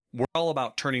We're all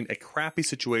about turning a crappy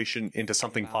situation into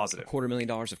something positive.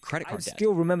 $250,000 of credit I card debt.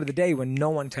 still remember the day when no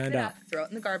one turned up. Throw it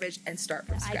in the garbage and start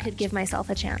from scratch. I could give myself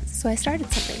a chance, so I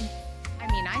started something. I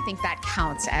mean, I think that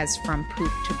counts as from poop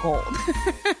to gold.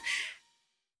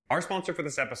 Our sponsor for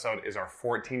this episode is our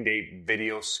 14-day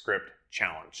video script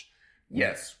challenge.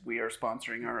 Yes, we are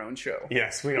sponsoring our own show.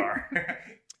 Yes, we are.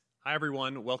 Hi,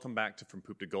 everyone. Welcome back to From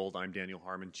Poop to Gold. I'm Daniel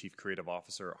Harmon, Chief Creative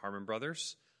Officer at Harmon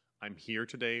Brothers. I'm here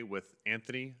today with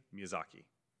Anthony Miyazaki.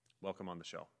 Welcome on the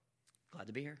show. Glad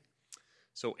to be here.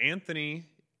 So Anthony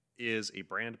is a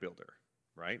brand builder,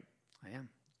 right? I am.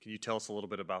 Can you tell us a little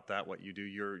bit about that, what you do?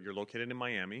 You're located in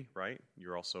Miami, right?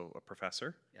 You're also a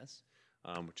professor. Yes.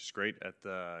 Which is great at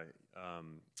the...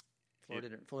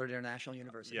 Florida International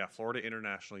University. Yeah, Florida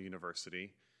International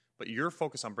University. But your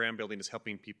focus on brand building is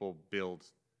helping people build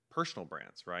personal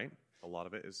brands, right? A lot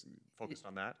of it is focused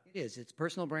on that. It is. It's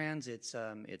personal brands. It's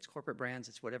corporate brands.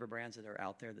 It's whatever brands that are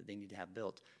out there that they need to have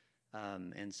built.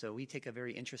 And so we take a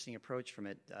very interesting approach from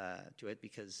it to it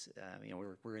because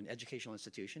we're an educational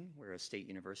institution. We're a state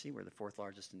university. We're the fourth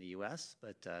largest in the U.S.,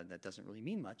 but that doesn't really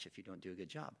mean much if you don't do a good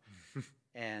job.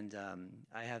 And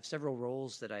I have several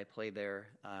roles that I play there.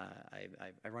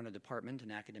 I run a department,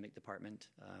 an academic department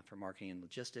for marketing and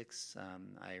logistics.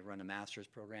 I run a master's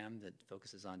program that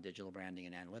focuses on digital branding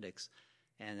and analytics.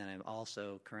 And then I'm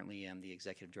also currently am the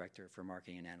executive director for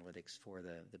marketing and analytics for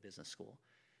the business school.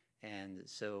 And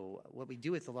so what we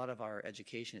do with a lot of our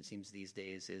education, it seems these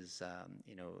days, is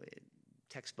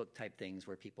textbook type things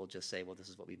where people just say, well, this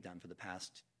is what we've done for the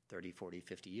past 30, 40,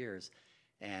 50 years.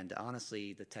 And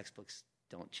honestly, the textbooks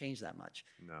don't change that much.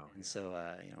 No. And so,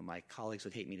 my colleagues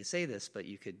would hate me to say this, but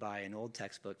you could buy an old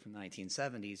textbook from the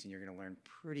 1970s and you're going to learn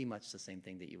pretty much the same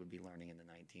thing that you would be learning in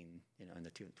the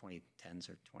 2010s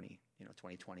or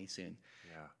 2020 soon.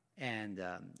 Yeah. And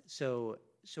so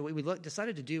what we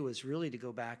decided to do was really to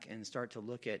go back and start to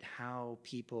look at how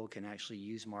people can actually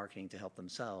use marketing to help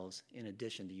themselves in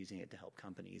addition to using it to help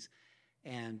companies.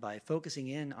 And by focusing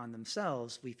in on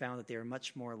themselves, we found that they are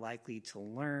much more likely to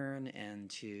learn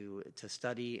and to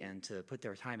study and to put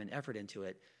their time and effort into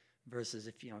it versus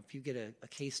if you get a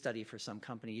case study for some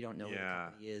company, you don't know what the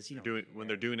company is. When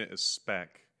they're doing it as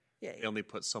spec, yeah, they only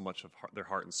put so much of their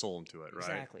heart and soul into it,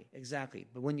 right? Exactly.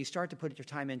 But when you start to put your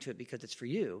time into it because it's for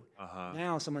you,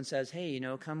 now someone says, hey,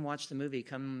 come watch the movie,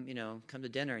 come to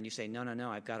dinner, and you say,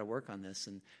 no, I've got to work on this.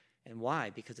 And why?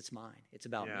 Because it's mine. It's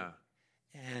about me.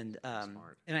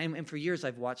 And for years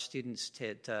I've watched students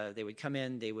they would come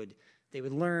in, they would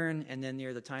learn, and then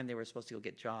near the time they were supposed to go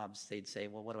get jobs, they'd say,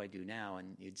 well, what do I do now?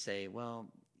 And you'd say, well,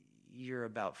 you're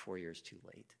about 4 years too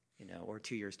late. Or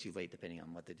 2 years too late, depending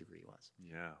on what the degree was.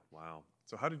 Yeah, wow.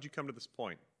 So how did you come to this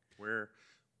point?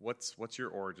 What's your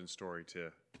origin story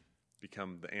to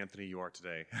become the Anthony you are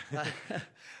today?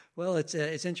 Well, it's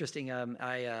interesting.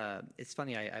 It's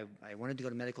funny. I wanted to go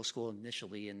to medical school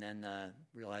initially, and then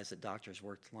realized that doctors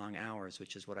worked long hours,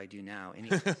 which is what I do now.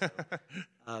 Anyway,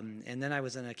 and then I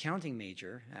was an accounting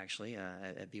major, actually,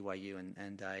 at BYU,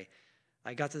 and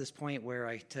I got to this point where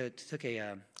I took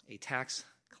a tax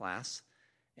class.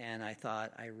 And I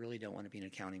thought, I really don't want to be an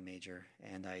accounting major.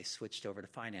 And I switched over to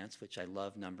finance, which I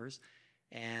love numbers.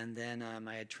 And then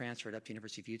I had transferred up to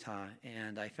University of Utah.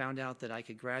 And I found out that I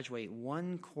could graduate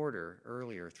 1 quarter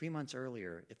earlier, 3 months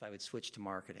earlier, if I would switch to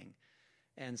marketing.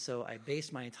 And so I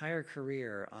based my entire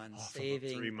career on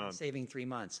saving 3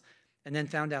 months. And then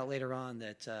found out later on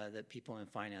that people in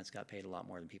finance got paid a lot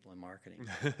more than people in marketing.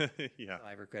 Yeah. So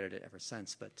I've regretted it ever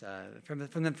since. But from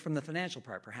the financial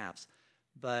part, perhaps.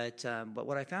 But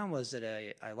what I found was that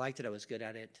I liked it. I was good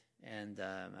at it, and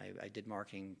I did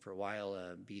marketing for a while,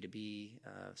 B2B,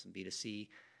 some B2C,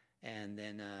 and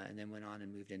then went on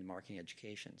and moved into marketing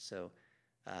education. So,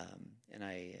 and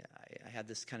I had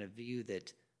this kind of view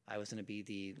that I was going to be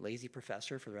the lazy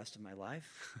professor for the rest of my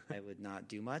life. I would not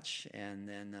do much, and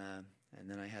then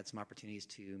I had some opportunities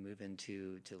to move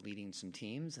into leading some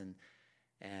teams,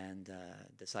 and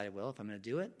decided, well, if I'm going to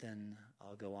do it, then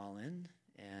I'll go all in.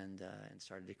 And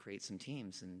started to create some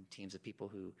teams of people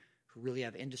who really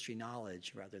have industry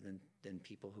knowledge rather than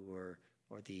people who are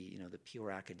the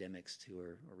pure academics who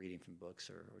are reading from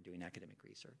books or doing academic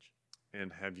research.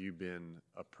 And have you been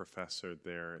a professor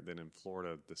there then in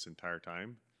Florida this entire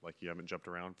time? Like you haven't jumped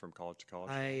around from college to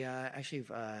college?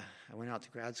 I went out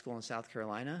to grad school in South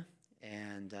Carolina,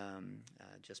 and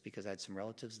just because I had some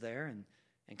relatives there and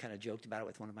kind of joked about it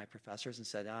with one of my professors and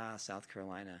said, South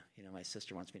Carolina, my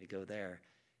sister wants me to go there.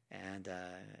 And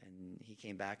he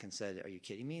came back and said, are you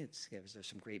kidding me? There's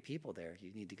some great people there.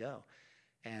 You need to go.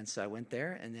 And so I went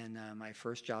there, and then my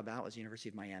first job out was University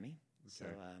of Miami. So,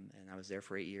 Okay. and I was there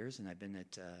for 8 years, and I've been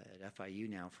at FIU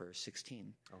now for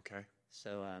 16. Okay.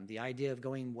 So the idea of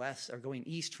going west or going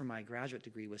east for my graduate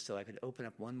degree was so I could open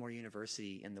up one more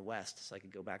university in the west, so I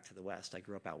could go back to the west. I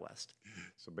grew up out west.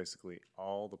 So basically,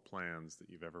 all the plans that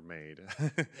you've ever made,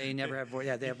 They never have.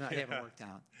 Yeah, they haven't worked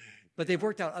out, but they've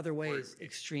worked out other ways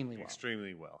extremely well.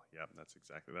 extremely well. Yep,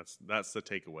 that's the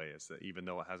takeaway. Is that even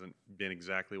though it hasn't been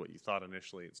exactly what you thought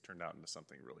initially, it's turned out into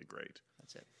something really great.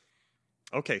 That's it.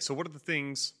 Okay, so what are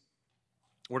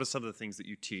some of the things that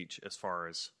you teach as far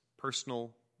as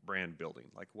personal brand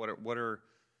building? Like what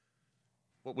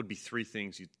would be 3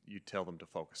 things you tell them to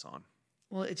focus on?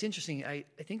 Well, it's interesting. I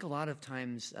think a lot of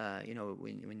times,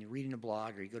 when you're reading a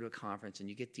blog or you go to a conference and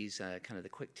you get these kind of the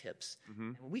quick tips,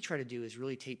 and what we try to do is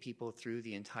really take people through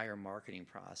the entire marketing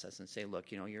process and say,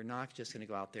 look, you're not just going to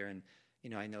go out there and,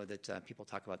 I know that people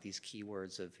talk about these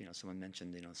keywords of, someone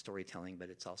mentioned, storytelling, but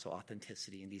it's also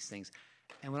authenticity and these things.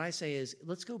 And what I say is,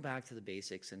 let's go back to the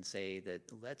basics and say that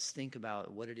let's think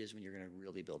about what it is when you're going to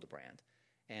really build a brand.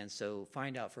 And so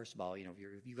find out, first of all, if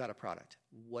you've got a product,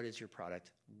 what is your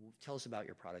product? Tell us about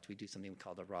your product. We do something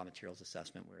called a raw materials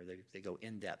assessment where they go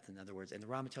in depth, in other words. And the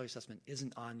raw materials assessment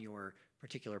isn't on your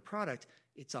particular product,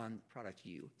 it's on product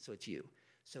you. So it's you.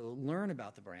 So learn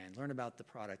about the brand, learn about the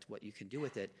product, what you can do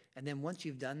with it. And then once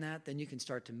you've done that, then you can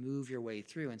start to move your way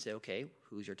through and say, okay,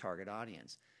 who's your target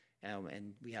audience?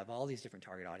 And we have all these different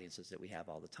target audiences that we have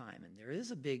all the time. And there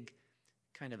is a big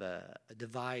kind of a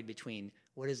divide between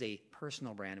what is a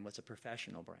personal brand and what's a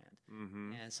professional brand.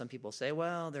 Mm-hmm. And some people say,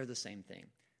 well, they're the same thing.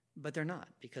 But they're not,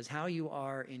 because how you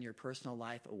are in your personal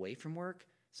life away from work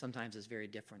sometimes is very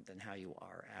different than how you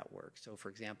are at work. So, for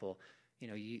example,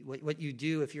 what you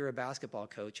do if you're a basketball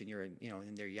coach and you're,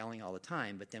 and they're yelling all the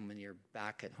time, but then when you're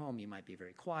back at home, you might be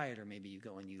very quiet, or maybe you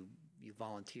go and you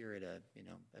volunteer at a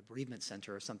bereavement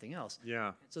center or something else.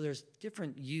 Yeah. So there's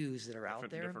different yous that are out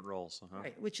there. Different roles. Uh-huh.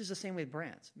 Right, which is the same with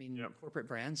brands. I mean, Yep. corporate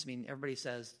brands, everybody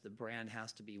says the brand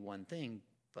has to be one thing,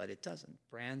 but it doesn't.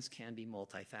 Brands can be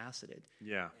multifaceted.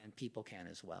 Yeah. And people can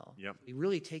as well. Yep. We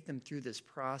really take them through this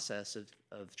process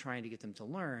of trying to get them to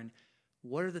learn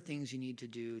what are the things you need to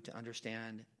do to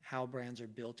understand how brands are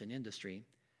built in industry,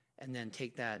 and then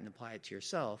take that and apply it to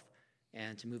yourself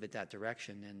and to move it that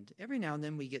direction. And every now and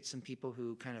then we get some people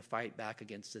who kind of fight back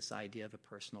against this idea of a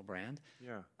personal brand.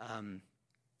 Yeah.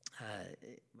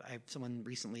 Someone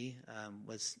recently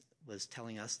was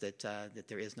telling us that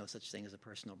there is no such thing as a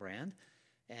personal brand.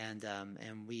 And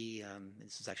we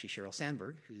this is actually Sheryl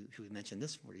Sandberg who mentioned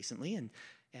this recently,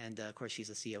 and of course she's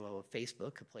the COO of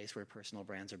Facebook, a place where personal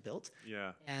brands are built.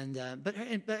 Yeah. But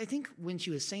I think when she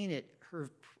was saying it,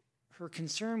 her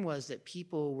concern was that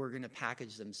people were going to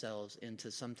package themselves into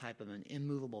some type of an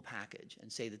immovable package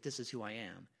and say that this is who I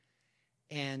am.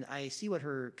 And I see what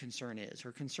her concern is.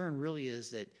 Her concern really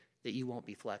is that you won't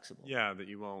be flexible. Yeah, that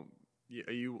you won't.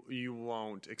 You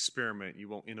won't experiment. You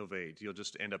won't innovate. You'll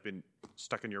just end up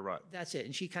stuck in your rut. That's it.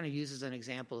 And she kind of uses an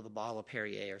example of a bottle of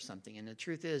Perrier or something. And the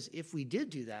truth is, if we did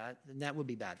do that, then that would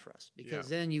be bad for us, because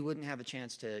then you wouldn't have a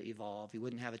chance to evolve. You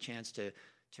wouldn't have a chance to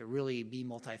really be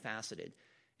multifaceted.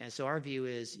 And so our view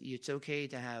is it's okay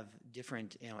to have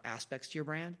different aspects to your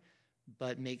brand,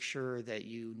 but make sure that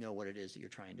you know what it is that you're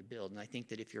trying to build. And I think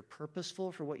that if you're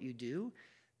purposeful for what you do,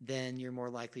 then you're more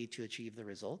likely to achieve the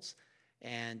results.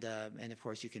 And of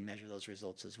course, you can measure those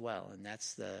results as well. And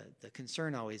that's the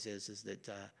concern always is that,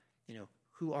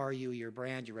 who are you, your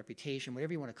brand, your reputation,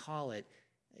 whatever you want to call it,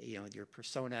 your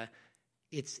persona,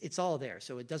 it's all there.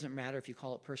 So it doesn't matter if you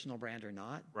call it personal brand or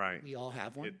not. Right. We all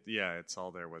have one. It's all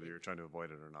there, whether you're trying to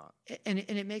avoid it or not. And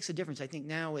it makes a difference. I think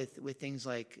now with things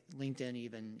like LinkedIn,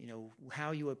 even, how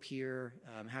you appear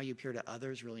to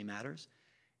others really matters.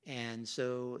 And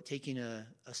so taking a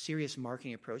serious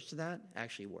marketing approach to that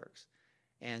actually works.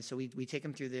 And so we take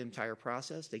them through the entire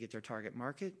process. They get their target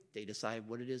market. They decide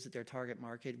what it is that their target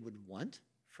market would want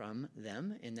from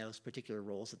them in those particular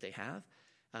roles that they have,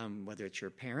 whether it's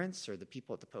your parents or the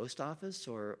people at the post office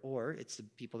or it's the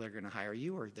people that are going to hire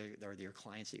you or your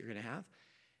clients that you're going to have.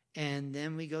 And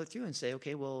then we go through and say,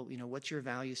 okay, well, what's your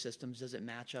value systems? Does it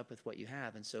match up with what you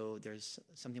have? And so there's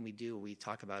something we do. We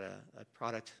talk about a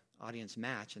product audience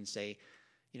match and say,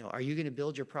 are you going to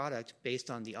build your product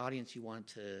based on the audience you want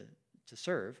to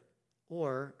serve,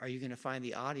 or are you going to find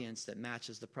the audience that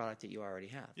matches the product that you already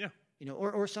have? Yeah.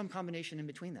 Or some combination in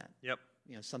between that. Yep.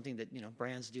 Something that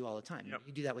brands do all the time. Yep.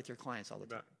 You do that with your clients all the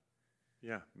time.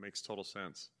 Yeah, makes total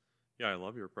sense. Yeah, I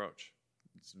love your approach.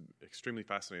 It's extremely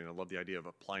fascinating. I love the idea of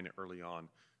applying it early on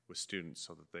with students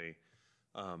so that they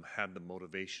had the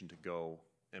motivation to go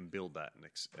and build that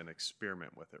and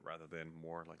experiment with it rather than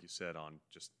more, like you said, on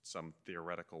just some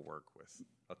theoretical work with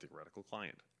a theoretical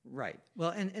client. Right.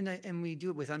 Well, and we do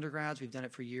it with undergrads. We've done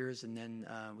it for years, and then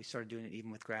we started doing it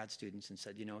even with grad students and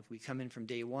said, if we come in from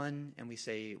day one and we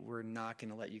say we're not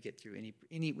going to let you get through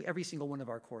every single one of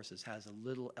our courses has a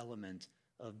little element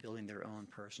of building their own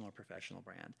personal or professional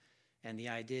brand. And the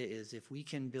idea is if we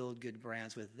can build good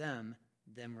brands with them,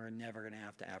 then we're never going to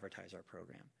have to advertise our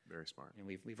program. Very smart. And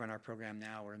we've run our program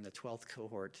now. We're in the 12th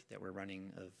cohort that we're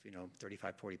running of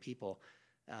 35, 40 people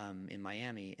in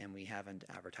Miami, and we haven't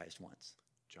advertised once.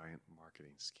 Giant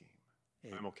marketing scheme.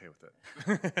 Yeah. I'm okay with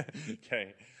it.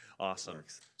 Okay, awesome.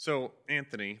 So,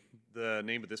 Anthony, the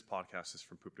name of this podcast is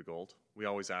From Poop to Gold. We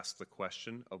always ask the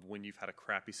question of when you've had a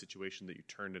crappy situation that you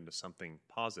turned into something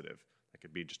positive. That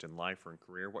could be just in life or in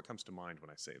career. What comes to mind when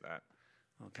I say that?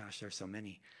 Oh, gosh, there's so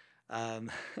many.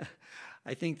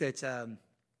 I think that, a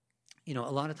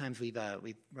lot of times we've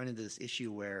run into this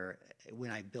issue where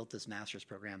when I built this master's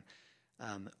program,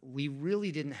 we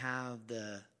really didn't have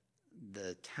the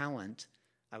talent,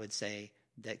 I would say,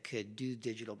 that could do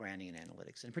digital branding and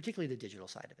analytics, and particularly the digital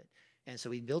side of it. And so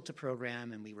we built a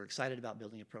program, and we were excited about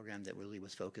building a program that really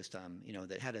was focused on,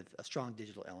 that had a strong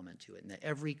digital element to it, and that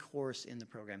every course in the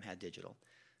program had digital,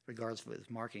 regardless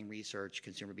of marketing, research,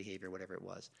 consumer behavior, whatever it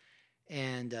was.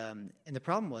 And the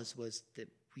problem was that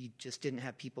we just didn't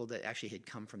have people that actually had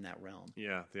come from that realm.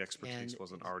 Yeah, the expertise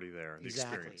wasn't already there, the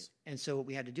experience. And so what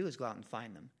we had to do is go out and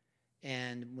find them.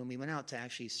 And when we went out to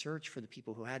actually search for the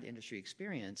people who had industry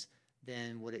experience,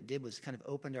 then what it did was kind of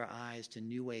opened our eyes to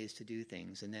new ways to do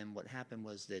things. And then what happened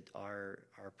was that our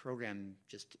program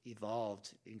just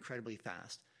evolved incredibly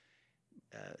fast.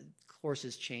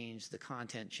 Courses changed, the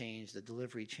content changed, the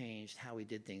delivery changed, how we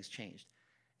did things changed.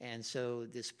 And so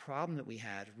this problem that we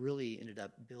had really ended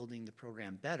up building the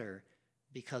program better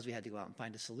because we had to go out and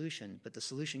find a solution. But the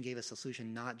solution gave us a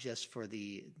solution not just for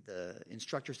the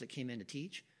instructors that came in to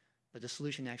teach, but the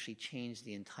solution actually changed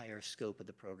the entire scope of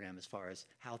the program as far as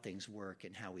how things work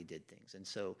and how we did things. And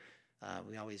so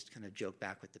we always kind of joke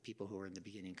back with the people who were in the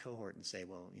beginning cohort and say,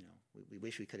 well, we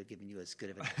wish we could have given you as good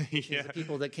of an education as the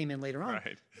people that came in later on.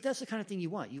 Right. But that's the kind of thing you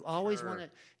want. You always want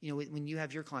to, when you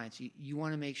have your clients, you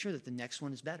want to make sure that the next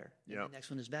one is better. Yep. The next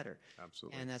one is better.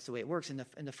 Absolutely. And that's the way it works. And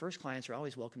the first clients are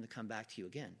always welcome to come back to you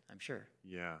again, I'm sure.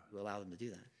 Yeah. You allow them to do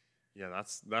that. Yeah,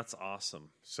 that's awesome.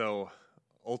 So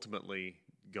ultimately,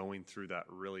 going through that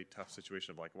really tough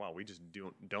situation of like, wow, we just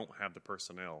don't have the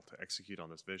personnel to execute on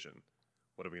this vision.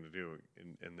 What are we going to do?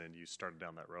 And then you started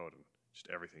down that road, and just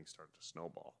everything started to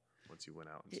snowball once you went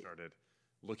out and started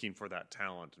looking for that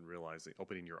talent and realizing,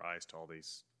 opening your eyes to all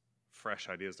these fresh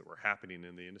ideas that were happening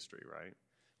in the industry, right?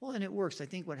 Well, and it works. I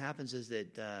think what happens is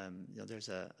that there's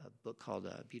a book called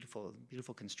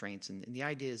Beautiful Constraints, and the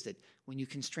idea is that when you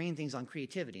constrain things on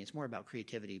creativity, it's more about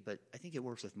creativity, but I think it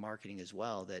works with marketing as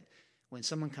well, that when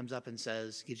someone comes up and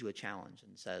gives you a challenge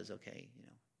and says, okay,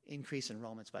 increase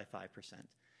enrollments by 5%.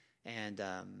 And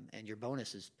your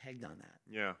bonus is pegged on that.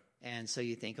 Yeah. And so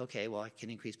you think, okay, well, I can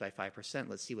increase by 5%.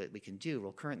 Let's see what we can do.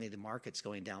 Well, currently the market's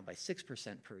going down by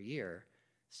 6% per year,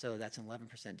 so that's an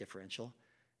 11% differential.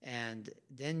 And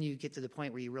then you get to the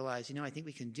point where you realize, I think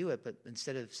we can do it, but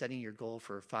instead of setting your goal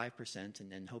for 5%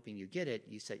 and then hoping you get it,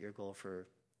 you set your goal for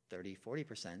 30,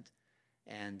 40%.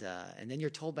 And then you're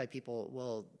told by people,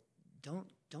 well,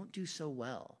 don't do so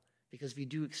well, because if you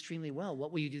do extremely well,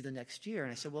 what will you do the next year?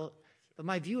 And I said, well, but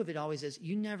my view of it always is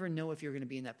you never know if you're going to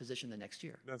be in that position the next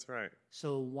year. That's right.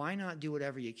 So why not do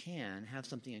whatever you can, have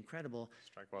something incredible?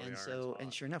 Strike while the iron's hot.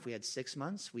 And sure enough, we had 6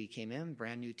 months. We came in,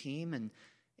 brand new team,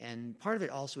 and part of it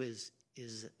also is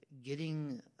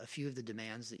getting a few of the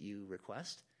demands that you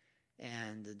request.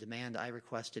 And the demand I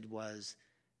requested was,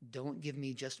 don't give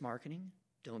me just marketing.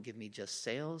 Don't give me just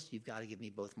sales. You've got to give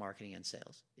me both marketing and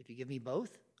sales. If you give me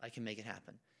both, I can make it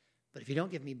happen. But if you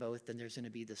don't give me both, then there's going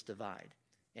to be this divide.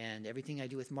 And everything I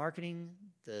do with marketing,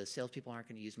 the salespeople aren't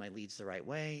going to use my leads the right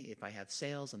way. If I have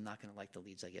sales, I'm not going to like the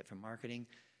leads I get from marketing.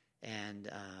 And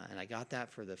I got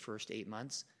that for the first 8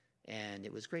 months, and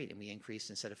it was great. And we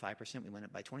increased, instead of 5%, we went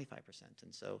up by 25%.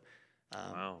 And so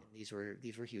wow. These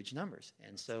were huge numbers.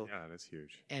 And so yeah, that's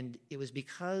huge. And it was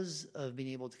because of being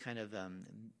able to kind of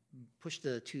push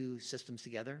the two systems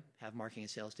together, have marketing and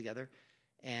sales together,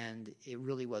 and it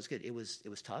really was good. It was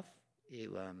tough.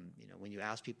 When you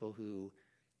ask people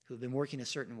who've been working a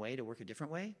certain way to work a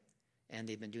different way, and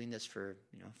they've been doing this for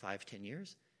 5-10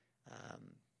 years,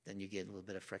 then you get a little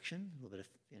bit of friction, a little bit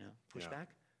of pushback.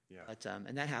 Yeah. But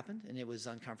and that happened, and it was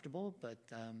uncomfortable. But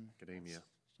academia.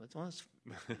 That's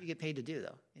what you get paid to do,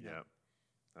 though. Yeah,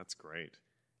 that's great.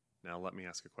 Now let me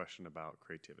ask a question about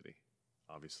creativity.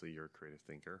 Obviously, you're a creative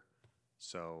thinker.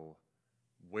 So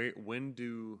when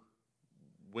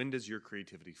does your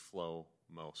creativity flow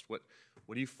most? What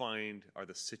do you find are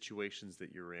the situations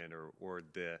that you're in, or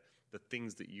the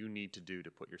things that you need to do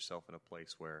to put yourself in a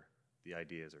place where the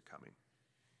ideas are coming?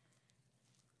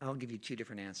 I'll give you two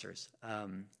different answers.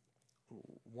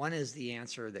 One is the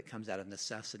answer that comes out of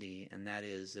necessity, and that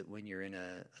is that when you're in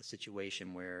a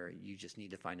situation where you just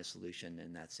need to find a solution,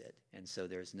 and that's it. And so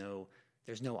there's no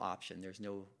option. There's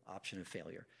no option of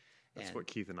failure. That's what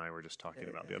Keith and I were just talking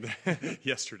about the other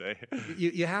yesterday.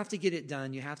 You have to get it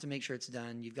done. You have to make sure it's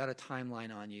done. You've got a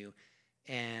timeline on you,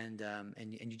 and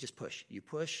you just push. You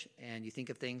push, and you think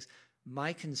of things.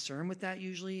 My concern with that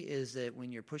usually is that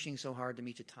when you're pushing so hard to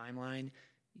meet your timeline,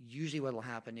 usually what will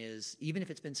happen is, even if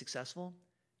it's been successful,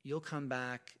 you'll come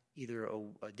back either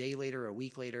a day later, a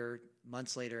week later,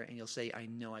 months later, and you'll say, I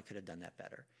know I could have done that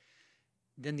better.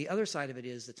 Then the other side of it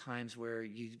is the times where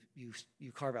you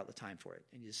carve out the time for it,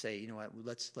 and you say, you know what,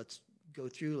 let's go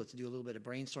through, let's do a little bit of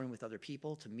brainstorming with other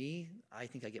people. To me, I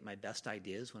think I get my best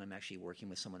ideas when I'm actually working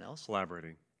with someone else.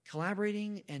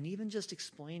 Collaborating, and even just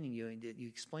explaining. You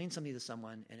explain something to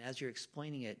someone, and as you're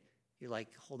explaining it, you're like,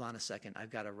 hold on a second, I've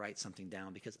got to write something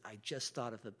down because I just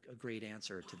thought of a great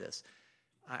answer to this.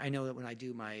 I know that when I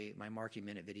do my Marketing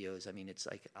Minute videos, I mean, it's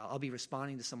like I'll be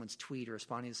responding to someone's tweet or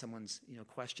responding to someone's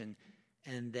question,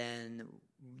 and then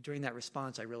during that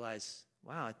response, I realize,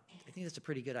 wow, I think that's a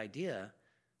pretty good idea.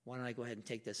 Why don't I go ahead and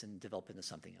take this and develop it into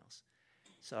something else?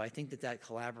 So I think that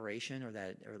collaboration, or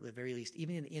at the very least,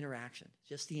 even in the interaction,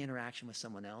 just the interaction with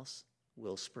someone else,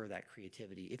 will spur that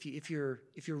creativity. If you're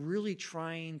really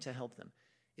trying to help them,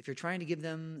 if you're trying to give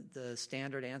them the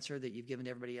standard answer that you've given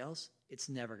to everybody else, it's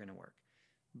never going to work.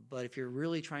 But if you're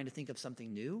really trying to think of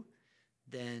something new,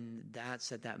 then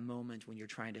that's at that moment when you're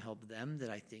trying to help them that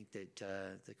I think that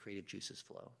the creative juices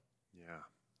flow. Yeah,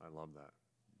 I love that.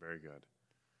 Very good.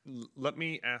 Let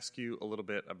me ask you a little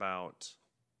bit about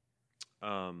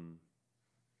your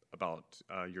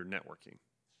networking.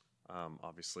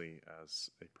 Obviously,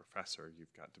 as a professor,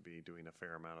 you've got to be doing a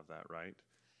fair amount of that, right?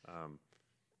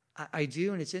 I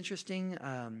do, and it's interesting.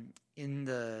 In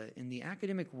the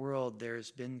academic world,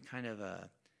 there's been kind of a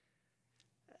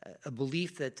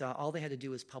belief that all they had to do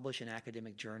was publish in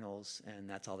academic journals, and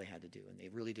that's all they had to do, and they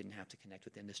really didn't have to connect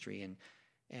with industry.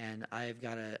 And I've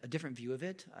got a different view of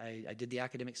it. I did the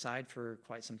academic side for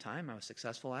quite some time. I was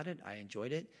successful at it. I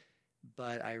enjoyed it,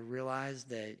 but I realized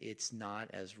that it's not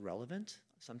as relevant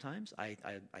sometimes. I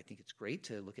think it's great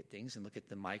to look at things and look at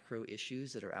the micro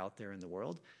issues that are out there in the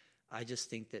world. I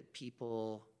just think that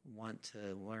people want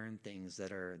to learn things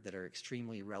that are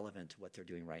extremely relevant to what they're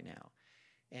doing right now.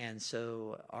 And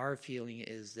so our feeling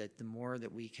is that the more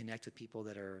that we connect with people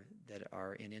that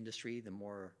are in industry, the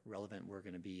more relevant we're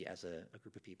going to be as a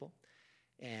group of people.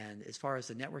 And as far as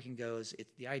the networking goes,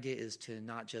 the idea is to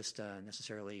not just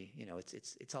necessarily,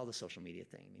 it's all the social media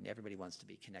thing. I mean, everybody wants to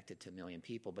be connected to a million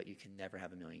people, but you can never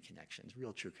have a million connections,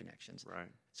 real true connections. Right.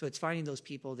 So it's finding those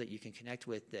people that you can connect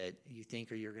with that you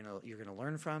think you're gonna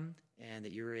learn from, and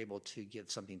that you're able to give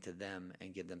something to them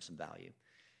and give them some value.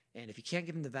 And if you can't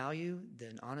give them the value,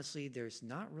 then honestly, there's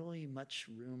not really much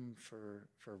room for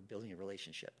building a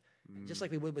relationship. And just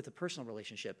like we would with a personal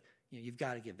relationship, you've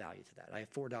got to give value to that. I have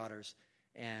 4 daughters.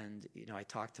 And I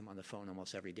talk to them on the phone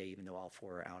almost every day, even though all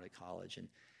 4 are out at college,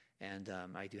 and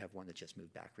I do have one that just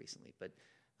moved back recently, but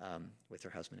with her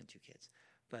husband and 2 kids.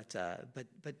 But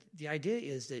the idea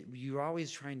is that you're always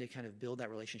trying to kind of build that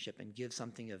relationship and give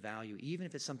something of value, even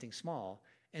if it's something small,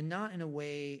 and not in a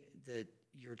way that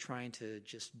you're trying to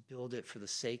just build it for the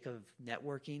sake of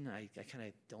networking. I kind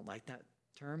of don't like that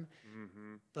term,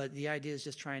 but the idea is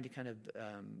just trying to kind of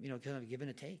give and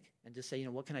a take, and just say,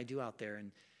 what can I do out there?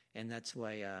 And that's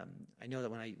why I know that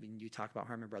when you talk about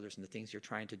Harmon Brothers and the things you're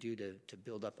trying to do to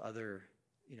build up other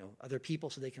people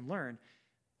so they can learn,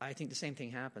 I think the same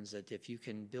thing happens, that if you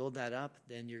can build that up,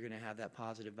 then you're going to have that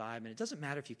positive vibe. And it doesn't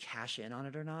matter if you cash in on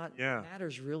it or not. Yeah. What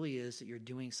matters really is that you're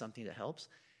doing something that helps.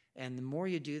 And the more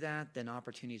you do that, then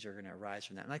opportunities are going to arise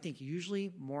from that. And I think usually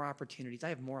I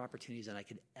have more opportunities than I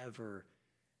could ever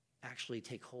actually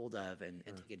take hold of and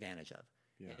take advantage of.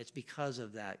 Yeah. And it's because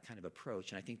of that kind of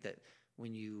approach. And I think that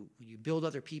when you build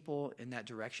other people in that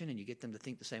direction and you get them to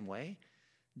think the same way,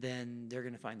 then they're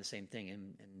going to find the same thing.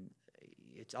 And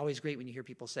it's always great when you hear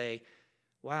people say,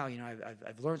 wow,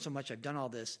 I've learned so much, I've done all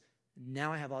this,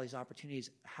 now I have all these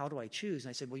opportunities, how do I choose? And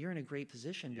I said, well, you're in a great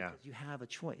position because you have a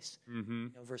choice,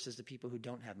 versus the people who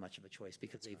don't have much of a choice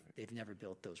because they've never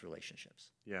built those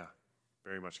relationships. Yeah,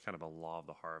 very much kind of a law of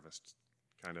the harvest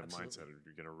kind of Absolutely. mindset.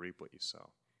 You're going to reap what you sow.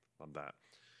 Love that.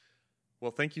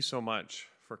 Well, thank you so much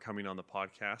for coming on the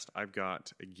podcast. I've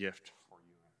got a gift for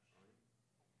you,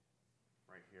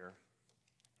 here.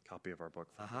 Copy of our book,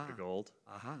 From Poop to Gold.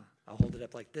 I'll hold it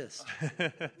up like this.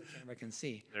 The camera can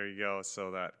see. There you go.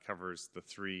 So that covers the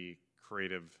three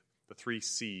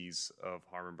C's of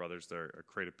Harmon Brothers. They're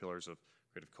creative pillars of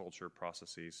creative culture,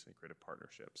 processes, and creative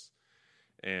partnerships.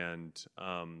 And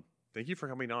thank you for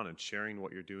coming on and sharing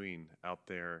what you're doing out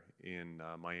there in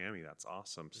Miami. That's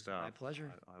awesome stuff. My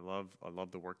pleasure. I love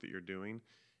the work that you're doing.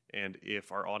 And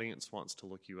if our audience wants to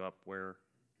look you up, where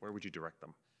would you direct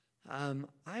them?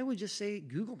 I would just say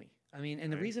Google me. I mean,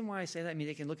 and the reason why I say that, I mean,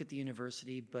 they can look at the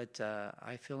university, but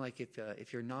I feel like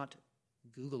if you're not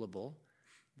Googleable,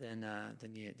 then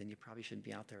you probably shouldn't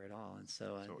be out there at all. And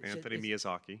so Anthony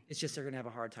Miyazaki. It's just they're going to have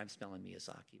a hard time spelling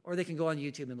Miyazaki. Or they can go on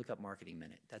YouTube and look up Marketing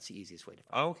Minute. That's the easiest way to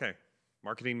find it. Oh, okay.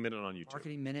 Marketing Minute on YouTube.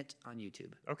 Marketing Minute on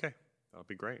YouTube. Okay. That'll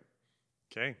be great.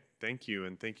 Okay. Thank you.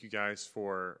 And thank you guys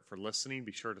for listening.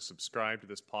 Be sure to subscribe to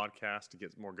this podcast to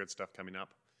get more good stuff coming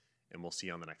up. And we'll see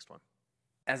you on the next one.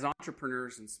 As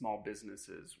entrepreneurs and small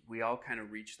businesses, we all kind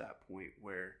of reach that point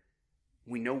where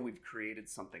we know we've created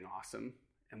something awesome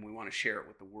and we want to share it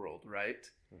with the world,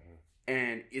 right? Mm-hmm.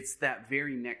 And it's that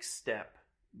very next step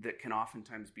that can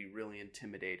oftentimes be really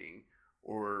intimidating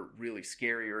or really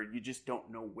scary, or you just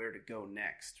don't know where to go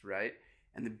next, right?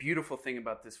 And the beautiful thing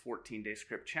about this 14-day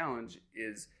script challenge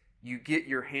is you get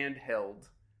your hand held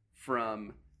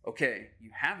from, okay,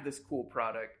 you have this cool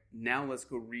product, now let's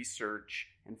go research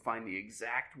and find the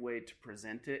exact way to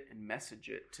present it and message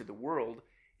it to the world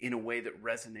in a way that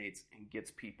resonates and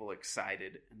gets people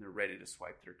excited and they're ready to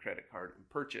swipe their credit card and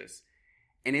purchase.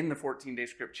 And in the 14-day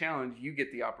script challenge, you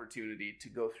get the opportunity to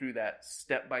go through that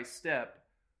step by step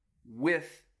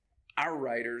with our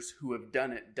writers who have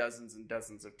done it dozens and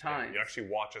dozens of times. Yeah, you actually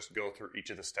watch us go through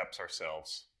each of the steps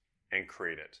ourselves and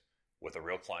create it with a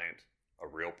real client, a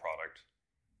real product,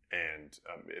 and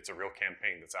it's a real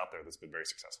campaign that's out there that's been very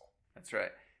successful. That's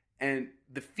right. And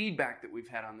the feedback that we've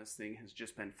had on this thing has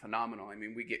just been phenomenal. I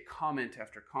mean, we get comment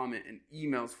after comment and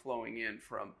emails flowing in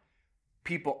from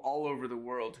people all over the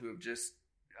world who have just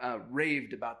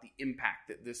raved about the impact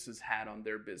that this has had on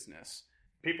their business.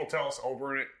 People tell us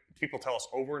over and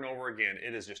over again,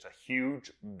 it is just a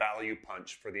huge value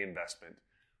punch for the investment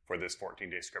for this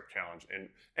 14-day script challenge,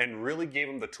 and really gave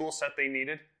them the tool set they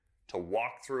needed to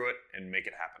walk through it and make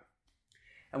it happen.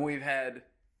 And we've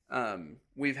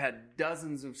had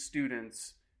dozens of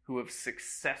students who have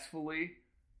successfully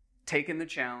taken the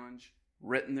challenge,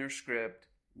 written their script,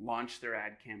 launched their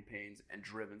ad campaigns, and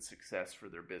driven success for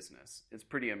their business. It's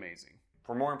pretty amazing.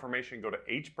 For more information, go to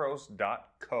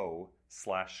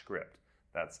hbros.co/script.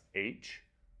 That's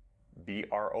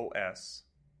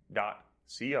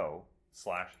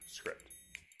hbros.co/script.